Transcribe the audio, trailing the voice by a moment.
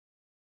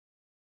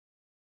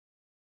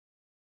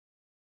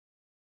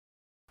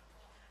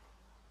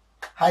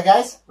Hi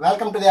guys,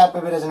 welcome to the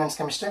RPB Resonance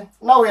Chemistry.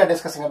 Now we are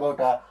discussing about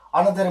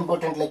another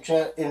important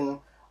lecture in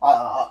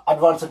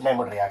advanced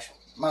neighborhood reaction.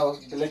 Now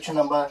the lecture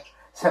number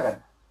 7.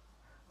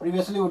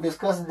 Previously we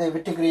discussed the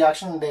Wittig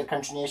reaction and their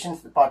continuations,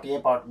 part A,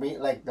 part B,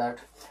 like that.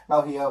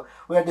 Now here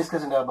we are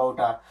discussing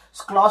about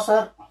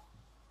Schlosser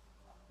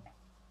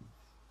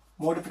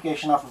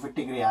modification of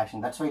Wittig reaction.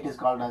 That's why it is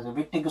called as a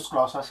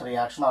Wittig-Schlosser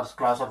reaction or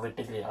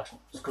Schlosser-Wittig reaction.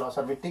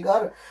 Schlosser-Wittig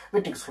or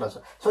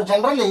Wittig-Schlosser. So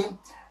generally,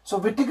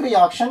 Wittig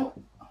reaction,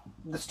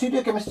 the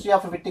stereochemistry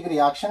of a Wittig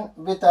reaction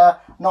with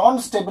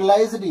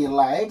non-stabilized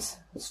halides,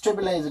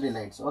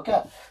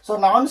 okay. So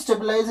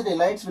non-stabilized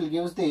halides will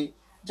give the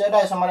Z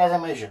isomer as a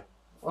measure,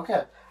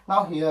 okay.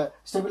 Now here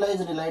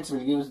stabilized halides will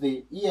give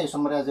the E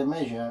isomer as a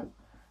measure.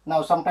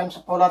 Now sometimes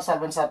polar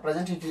solvents are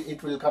present,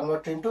 it will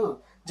convert into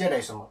Z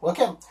isomer,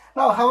 okay.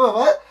 Now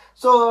however,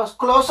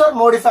 Schlosser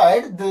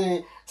modified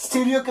the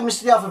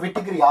stereochemistry of a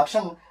Wittig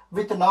reaction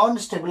with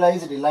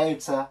non-stabilized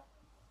halides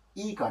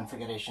E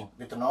configuration,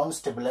 with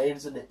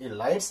non-stabilized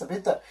halides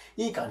with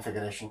E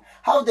configuration.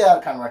 How they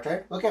are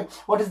converted? Okay,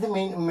 what is the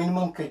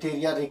minimum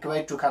criteria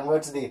required to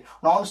convert the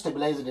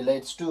non-stabilized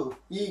halides to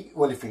E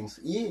olefins?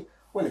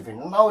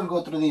 Now we'll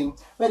go through the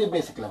very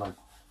basic level.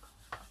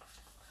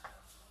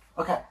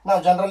 Okay,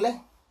 now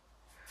generally,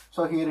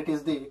 so here it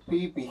is the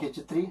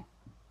PPH3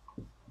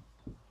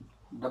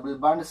 double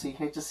bond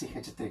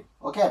CH3.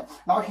 Okay,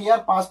 now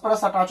here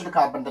phosphorus attached to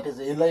carbon, that is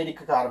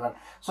ylidic carbon.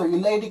 So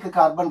ylidic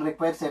carbon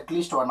requires at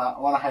least one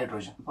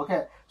hydrogen.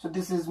 Okay, so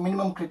this is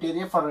minimum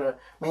criteria for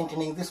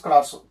maintaining this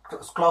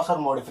Schlosser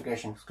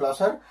modification.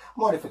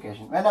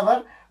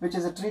 Whenever which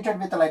is treated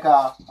with like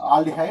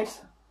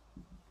aldehydes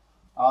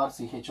or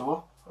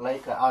CHO,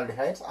 like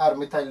aldehydes or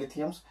methyl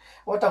lithiums,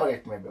 whatever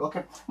it may be.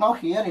 Okay, now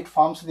here it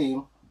forms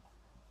the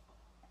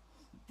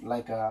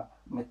like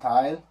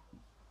methyl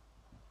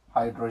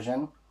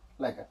hydrogen,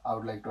 like I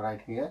would like to write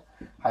here,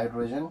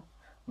 hydrogen,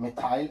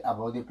 methyl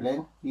above the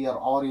plane, here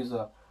R is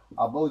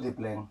above the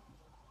plane,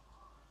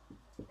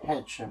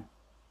 H,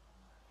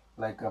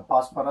 like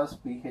phosphorus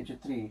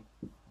PH3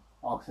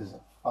 oxygen,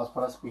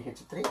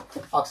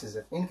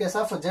 In case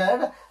of Z,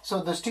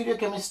 so the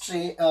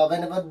stereochemistry,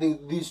 whenever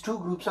these two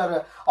groups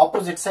are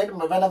opposite side,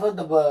 whenever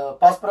the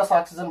phosphorus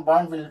oxygen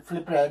bond will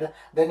flip red,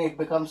 then it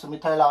becomes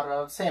methyl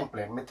or same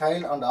plane.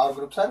 Methyl and R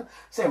groups are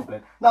same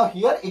plane. Now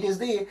here it is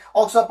the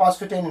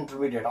oxophosphatane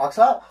intermediate.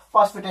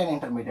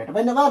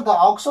 Whenever the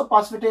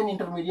oxophosphatane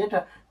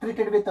intermediate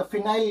treated with the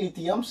phenyl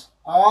lithiums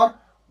or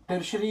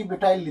tertiary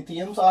butyl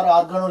lithiums or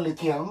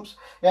organolithiums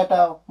at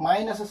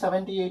minus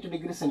 78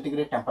 degrees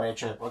centigrade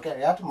temperature.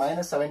 Okay, at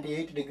minus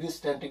 78 degrees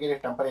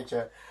centigrade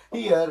temperature,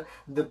 here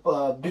the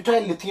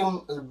butyl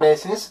lithium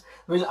bases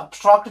will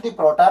obstruct the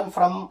proton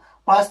from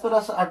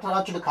phosphorus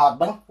attached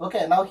carbon.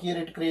 Okay, now here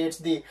it creates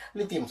the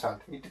lithium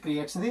salt.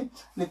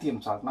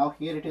 Now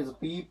here it is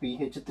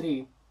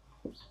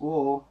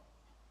PPH3O,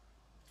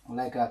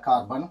 like a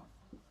carbon.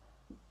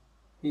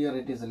 Here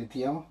it is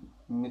lithium,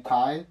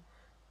 methyl,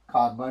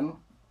 carbon,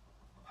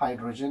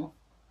 hydrogen,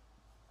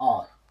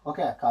 R.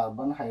 Okay,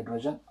 carbon,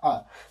 hydrogen,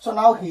 R. So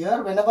now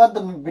here, whenever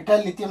the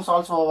butyl lithium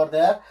salts over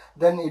there,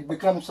 then it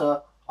becomes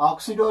a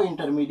oxido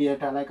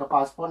intermediate, like a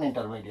phosphone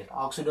intermediate.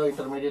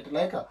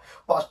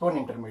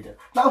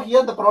 Now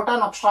here the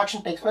proton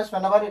abstraction takes place.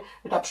 Whenever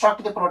it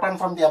obstructs the proton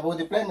from the above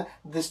the plane,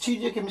 the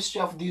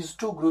stereochemistry of these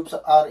two groups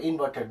are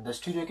inverted.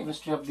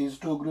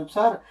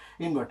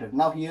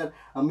 Now here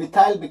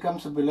methyl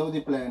becomes below the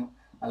plane,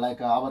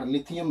 like our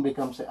lithium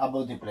becomes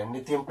above the plane.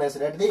 Lithium placed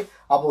at the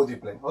above the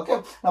plane.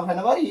 Okay. Now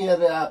whenever here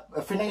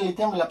phenyl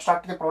lithium will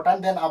obstruct the proton,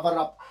 then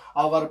our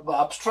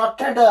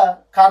obstructed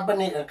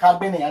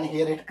carbanion,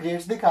 here it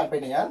creates the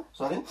carbanion.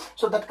 Sorry.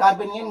 So that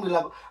carbanion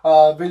will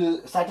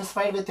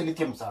satisfy with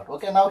lithium salt.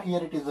 Okay. Now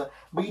here it is a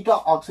beta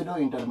oxido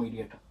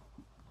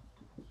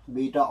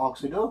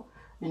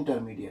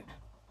intermediate.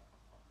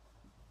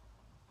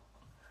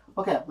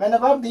 Okay,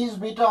 whenever these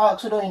beta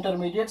oxido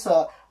intermediates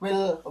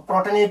will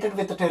protonated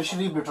with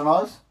tertiary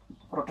butanols,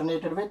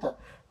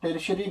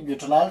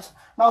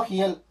 now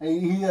here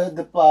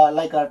the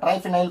like a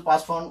triphenyl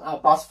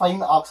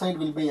phosphine oxide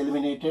will be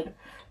eliminated.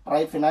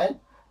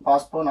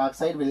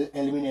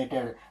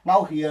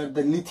 Now here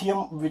the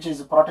lithium, which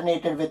is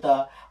protonated with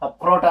a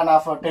proton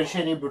of a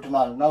tertiary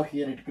butanol, now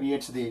here it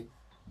creates the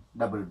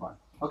double bond.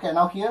 Okay,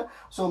 now here,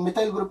 so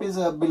methyl group is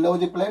below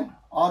the plane,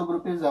 R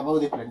group is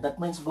above the plane. That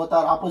means both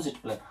are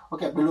opposite plane.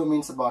 Okay, below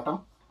means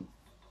bottom,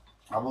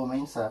 above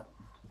means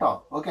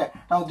top. Okay,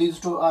 now these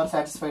two are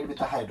satisfied with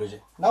the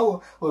hydrogen.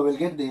 Now we will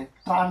get the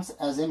trans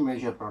as a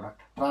major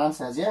product.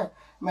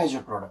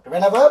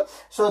 Whenever,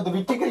 so the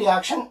Wittig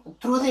reaction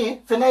through the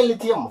phenyl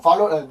lithium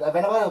followed,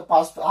 whenever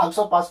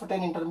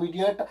oxophosphatane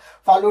intermediate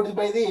followed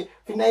by the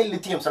phenyl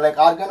lithium, so like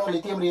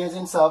organolithium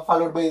reagents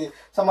followed by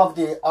some of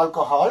the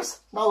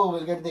alcohols, now we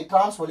will get the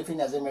trans olefin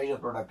as a major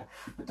product.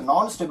 With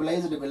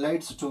non-stabilized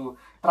halides to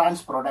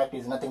trans product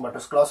is nothing but a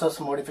Schlosser's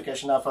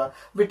modification of a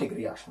Wittig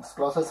reaction.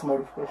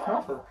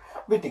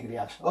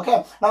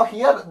 Okay, now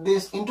here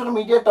this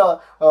intermediate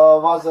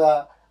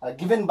was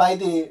given by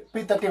the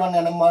P31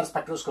 NMR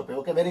spectroscopy.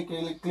 Okay, very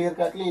clear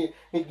cutly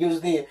it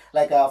gives the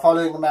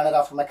following manner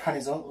of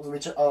mechanism,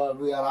 which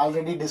we are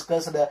already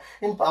discussed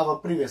in our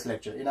previous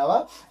lecture.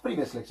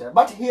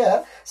 But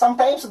here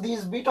sometimes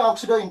these beta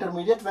oxido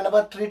intermediate,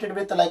 whenever treated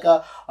with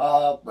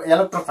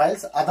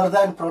electrophiles other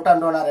than proton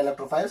donor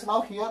electrophiles,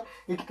 now here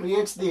it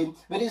creates the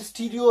very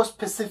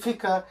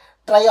stereospecific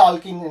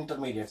trialkene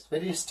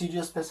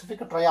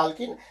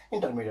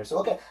intermediates,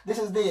 Okay, this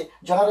is the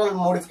general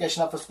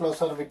modification of a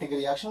Schlosser-Wittig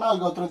reaction. I'll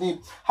go through the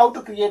how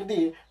to create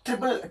the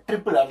triple,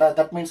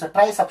 that means a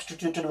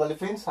tri-substituted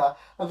olefins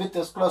with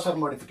a Schlosser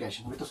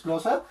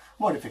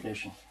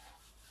modification.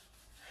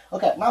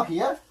 Okay, now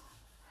here,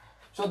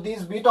 so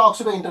these beta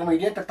oxido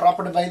intermediate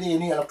trapped by the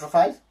any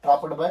electrophile,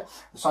 trapped to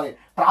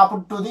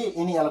the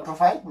any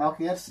electrophile. Now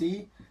here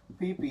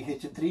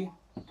CpPH3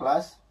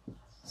 plus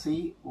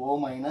CO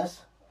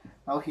minus.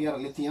 Now here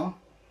lithium,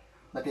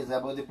 that is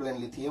above the plane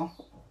lithium.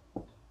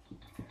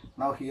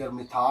 Now here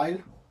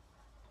methyl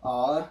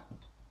or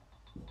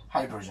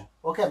hydrogen.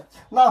 Okay.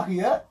 Now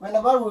here,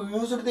 whenever we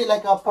use the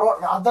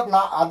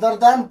other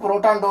than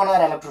proton donor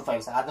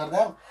electrophiles,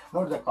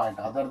 note that point,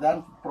 other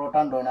than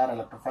proton donor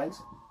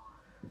electrophiles.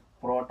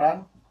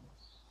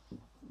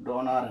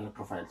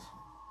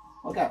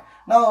 Okay.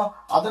 Now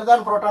other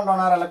than proton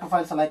donor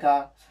electrophiles like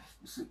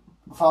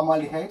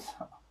formaldehydes.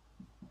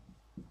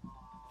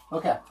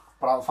 Okay.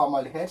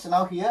 Formaldehydes.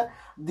 Now here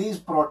these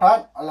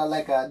proton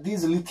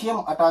these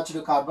lithium attached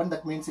to carbon,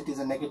 that means it is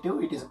a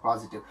negative, it is a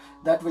positive,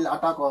 that will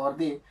attack over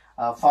the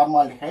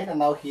formaldehyde, and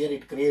now here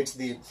it creates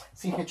the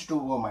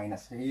CH2O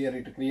minus. Here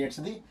it creates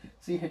the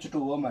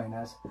CH2O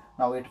minus.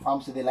 Now it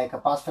forms the a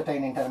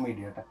phosphatine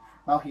intermediate.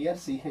 Now here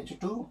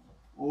CH2O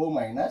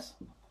minus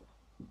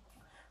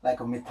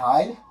like a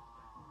methyl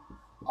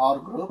R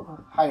group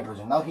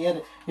hydrogen. Now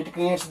here it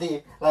creates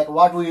the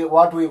what we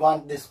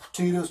want, this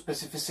stereo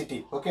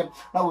specificity. Okay,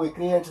 now we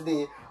create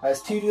the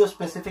stereo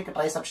specific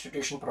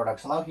tri-substitution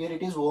products. Now here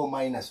it is O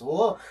minus.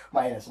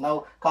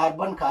 Now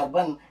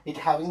carbon it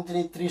having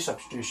three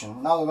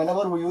substitution. Now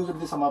whenever we use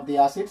some of the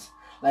acids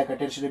like a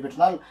tertiary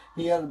butanol,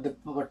 here the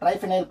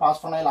triphenyl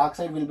phosphonyl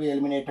oxide will be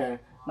eliminated.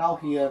 Now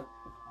here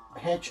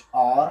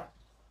HR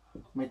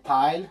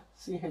methyl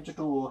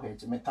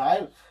CH2OH,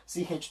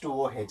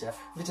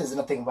 which is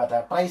nothing but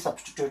a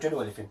tri-substituted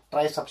olefin.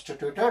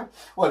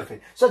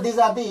 So these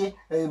are the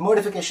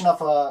modification of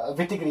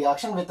Wittig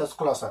reaction with the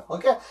Schlosser.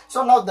 Okay.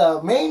 So now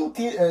the main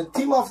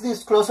theme of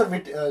this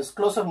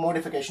Schlosser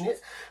modification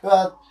is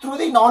through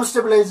the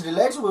non-stabilized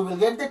relays we will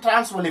get the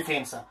trans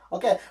olefins.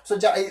 Okay. So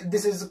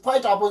this is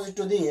quite opposite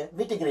to the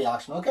Wittig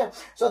reaction. Okay.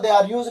 So they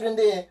are used in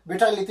the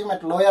butyl lithium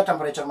at lower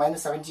temperature,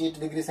 minus 78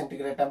 degrees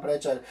centigrade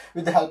temperature,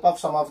 with the help of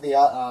some of the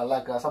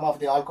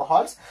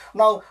alcohols.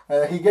 Now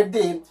he get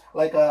the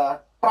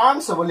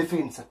trans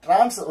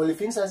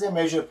olefins as a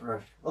measure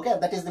product. Okay,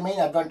 that is the main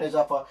advantage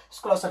of a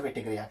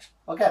Schlosser-Wittig reaction.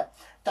 Okay,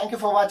 thank you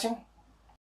for watching.